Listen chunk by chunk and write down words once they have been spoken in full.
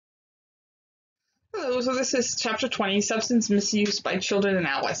Hello, so this is Chapter 20, Substance Misuse by Children and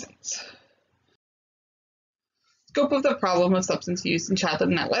Adolescents. Scope of the problem of substance use in childhood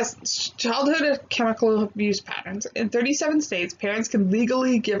and adolescence. Childhood chemical abuse patterns. In 37 states, parents can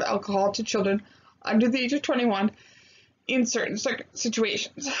legally give alcohol to children under the age of 21 in certain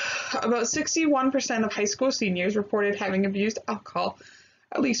situations. About 61% of high school seniors reported having abused alcohol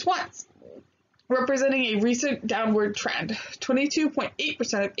at least once, representing a recent downward trend.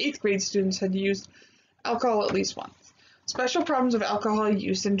 22.8% of 8th grade students had used alcohol at least once. Special problems of alcohol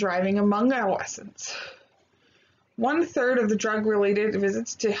use and driving among adolescents. 1/3 of the drug-related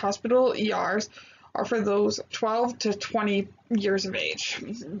visits to hospital ERs are for those 12 to 20 years of age.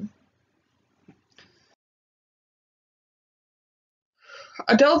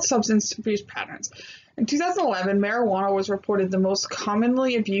 Adult substance abuse patterns. In 2011, marijuana was reported the most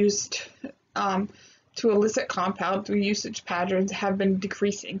commonly abused to illicit compound. The usage patterns have been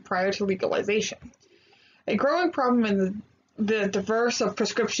decreasing prior to legalization. A growing problem in the diverse of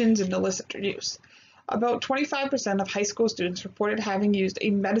prescriptions and illicit use. About 25% of high school students reported having used a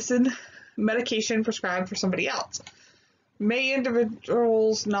medication prescribed for somebody else. May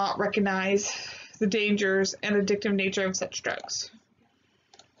individuals not recognize the dangers and addictive nature of such drugs?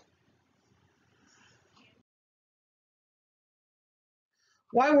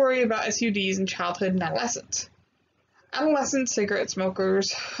 Why worry about SUDs in childhood and adolescence? Adolescent cigarette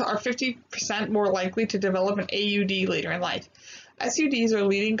smokers are 50% more likely to develop an AUD later in life. SUDs are a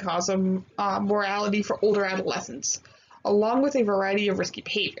leading cause of mortality for older adolescents, along with a variety of risky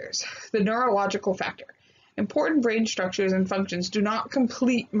behaviors. The neurological factor. Important brain structures and functions do not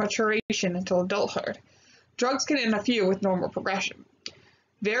complete maturation until adulthood. Drugs can interfere with normal progression.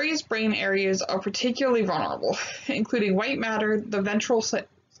 Various brain areas are particularly vulnerable, including white matter, the ventral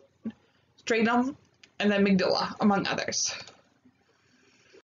stratum, and the amygdala, among others.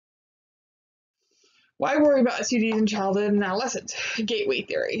 Why worry about SUDs in childhood and adolescence? Gateway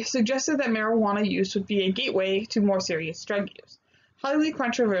theory suggested that marijuana use would be a gateway to more serious drug use. Highly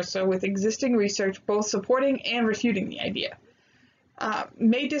controversial, with existing research both supporting and refuting the idea.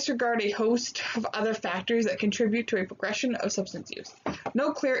 May disregard a host of other factors that contribute to a progression of substance use.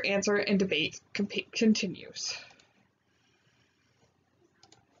 No clear answer, and debate continues.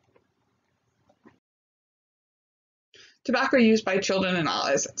 Tobacco use by children and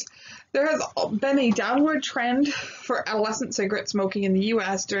adolescents. There has been a downward trend for adolescent cigarette smoking in the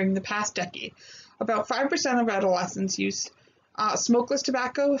U.S. during the past decade. About 5% of adolescents use smokeless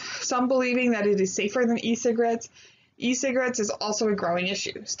tobacco, some believing that it is safer than e-cigarettes. E-cigarettes is also a growing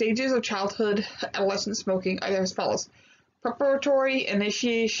issue. Stages of childhood adolescent smoking are as follows: preparatory,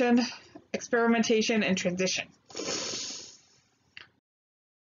 initiation, experimentation, and transition.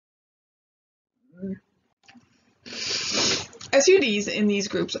 SUDs in these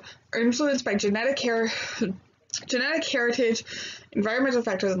groups are influenced by genetic heritage, environmental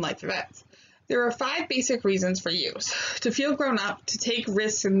factors, and life events. There are 5 basic reasons for use: to feel grown up, to take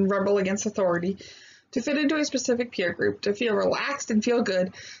risks and rebel against authority, to fit into a specific peer group, to feel relaxed and feel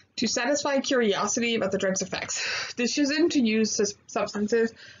good, to satisfy curiosity about the drug's effects. Decision to use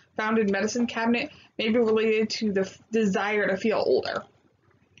substances found in medicine cabinet may be related to the desire to feel older.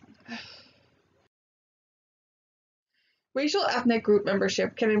 Racial ethnic group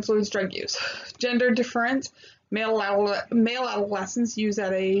membership can influence drug use. Gender difference: male adolescents use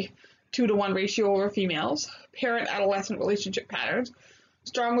at a 2-to-1 ratio over females. Parent-adolescent relationship patterns: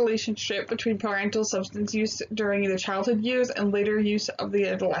 strong relationship between parental substance use during the childhood years and later use of the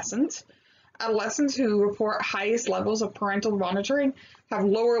adolescents. Adolescents who report highest levels of parental monitoring have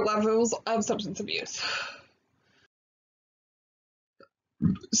lower levels of substance abuse.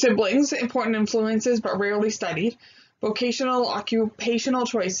 Siblings: important influences but rarely studied. Vocational, occupational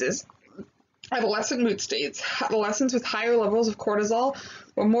choices. Adolescent mood states: adolescents with higher levels of cortisol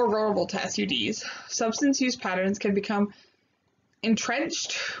were more vulnerable to SUDs. Substance use patterns can become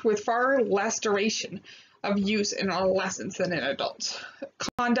entrenched with far less duration of use in adolescents than in adults.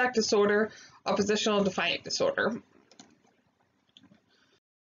 Conduct disorder, oppositional defiant disorder.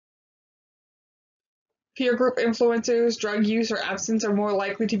 Peer group influencers: drug use or absence are more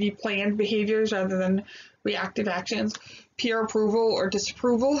likely to be planned behaviors rather than reactive actions. Peer approval or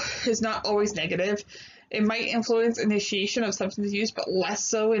disapproval is not always negative. It might influence initiation of substance use, but less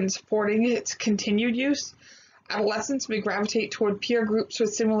so in supporting its continued use. Adolescents may gravitate toward peer groups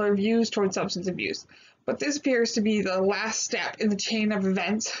with similar views toward substance abuse, but this appears to be the last step in the chain of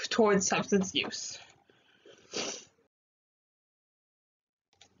events towards substance use.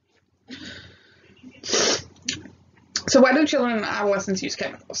 So why do children and adolescents use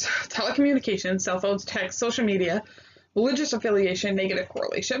chemicals? Telecommunications, cell phones, text, social media, religious affiliation, negative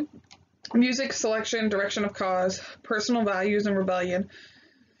correlation. music selection, direction of cause, personal values and rebellion,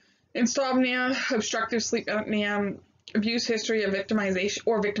 insomnia, obstructive sleep apnea, abuse history of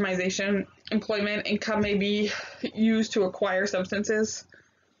victimization, employment, income may be used to acquire substances.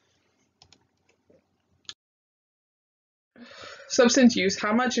 Substance use,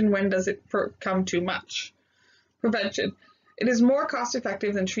 how much and when does it become too much? Prevention. It is more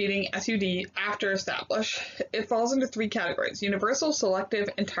cost-effective than treating SUD after established. It falls into 3 categories: universal, selective,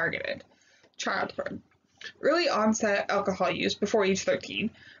 and targeted. Childhood. Early onset alcohol use before age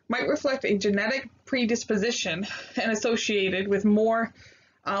 13 might reflect a genetic predisposition and associated with more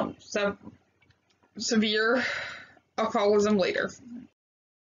severe alcoholism later.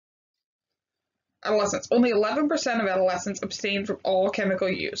 Adolescents. Only 11% of adolescents abstain from all chemical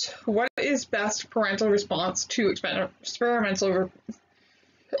use. What is best parental response to experimental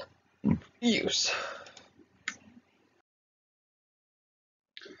use?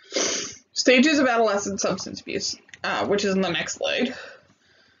 Stages of adolescent substance abuse, which is in the next slide.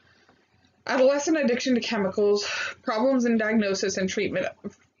 Adolescent addiction to chemicals, problems in diagnosis and treatment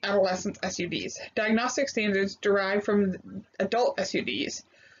of adolescent SUDs. Diagnostic standards derived from adult SUDs.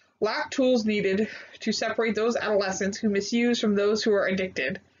 Lack tools needed to separate those adolescents who misuse from those who are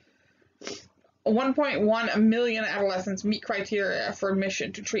addicted. 1.1 million adolescents meet criteria for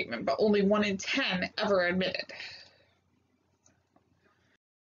admission to treatment, but only 1 in 10 ever admitted.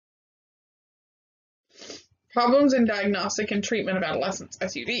 Problems in diagnostic and treatment of adolescents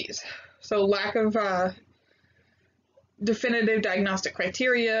SUDs. So lack of definitive diagnostic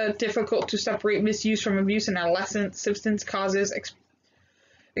criteria, difficult to separate misuse from abuse in adolescents, substance causes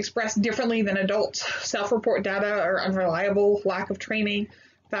expressed differently than adults, self-report data are unreliable, lack of training,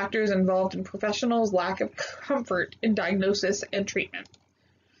 factors involved in professionals, lack of comfort in diagnosis and treatment.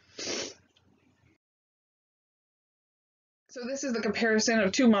 So this is the comparison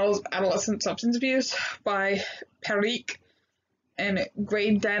of 2 models of adolescent substance abuse by Parikh and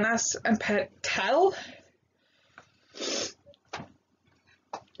Graidanas and Patel.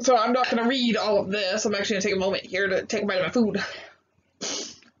 So I'm not going to read all of this. I'm actually going to take a moment here to take a bite of my food.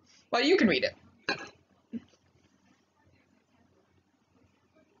 Well, you can read it.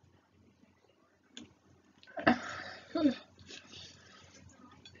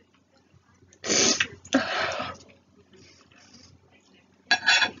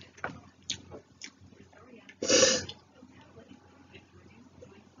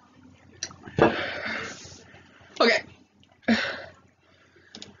 Okay.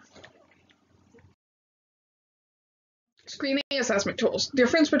 Screening assessment tools.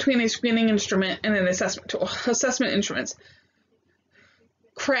 Difference between a screening instrument and an assessment tool. Assessment instruments.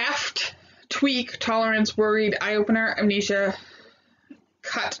 Craft, tweak, tolerance, worried, eye-opener, amnesia,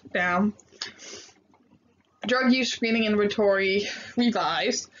 cut down. Drug use screening inventory,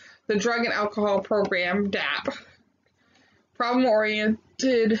 revised. The drug and alcohol program, DAP.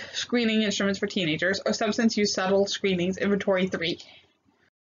 Problem-oriented screening instruments for teenagers, or substance use subtle screenings, inventory 3.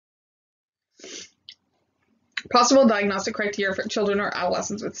 Possible diagnostic criteria for children or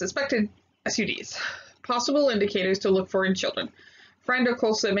adolescents with suspected SUDs. Possible indicators to look for in children. Friend or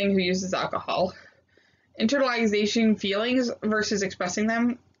close sibling who uses alcohol. Internalization feelings versus expressing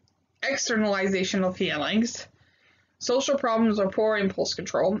them. Externalization of feelings. Social problems or poor impulse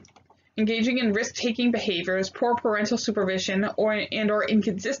control. Engaging in risk-taking behaviors, poor parental supervision, or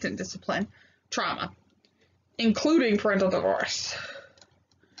inconsistent discipline. Trauma, including parental divorce.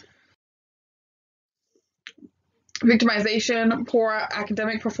 Victimization, poor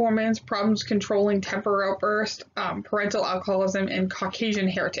academic performance, problems controlling temper outburst, parental alcoholism, and Caucasian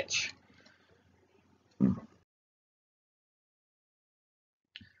heritage.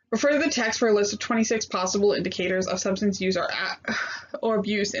 Refer to the text for a list of 26 possible indicators of substance use or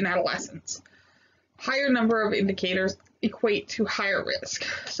abuse in adolescents. Higher number of indicators equate to higher risk.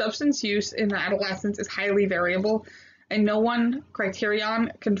 Substance use in adolescents is highly variable, and no one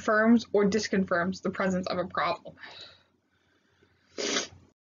criterion confirms or disconfirms the presence of a problem.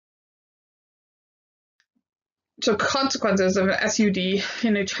 So consequences of an SUD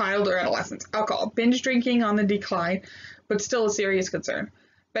in a child or adolescent. Alcohol. Binge drinking on the decline, but still a serious concern.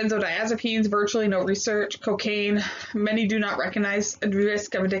 Benzodiazepines, virtually no research. Cocaine, many do not recognize a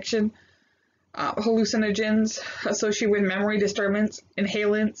risk of addiction. Hallucinogens associated with memory disturbance.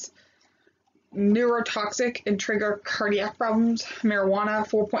 Inhalants, neurotoxic and trigger cardiac problems. Marijuana,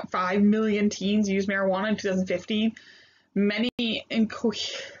 4.5 million teens used marijuana in 2015. Many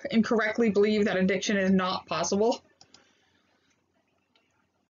incorrectly believe that addiction is not possible.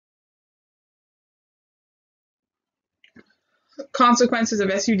 Consequences of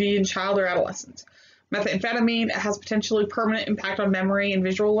SUD in child or adolescents. Methamphetamine has potentially permanent impact on memory and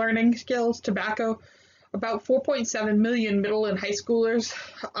visual learning skills. Tobacco, about 4.7 million middle and high schoolers,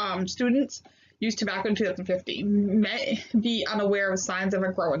 students, used tobacco in 2015, may be unaware of signs of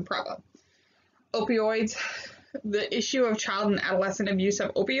a growing problem. Opioids, the issue of child and adolescent abuse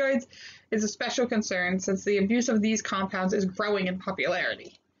of opioids is a special concern since the abuse of these compounds is growing in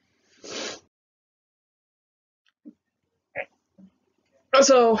popularity.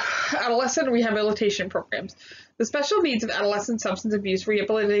 So, adolescent rehabilitation programs. The special needs of adolescent substance abuse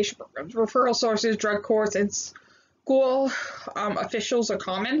rehabilitation programs, referral sources, drug courts, and school officials are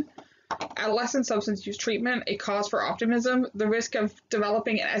common. Adolescent substance use treatment, a cause for optimism. The risk of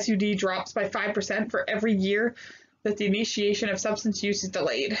developing an SUD drops by 5% for every year that the initiation of substance use is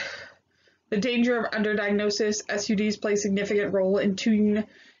delayed. The danger of underdiagnosis, SUDs play a significant role in teen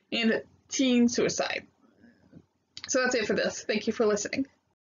suicide. So that's it for this. Thank you for listening.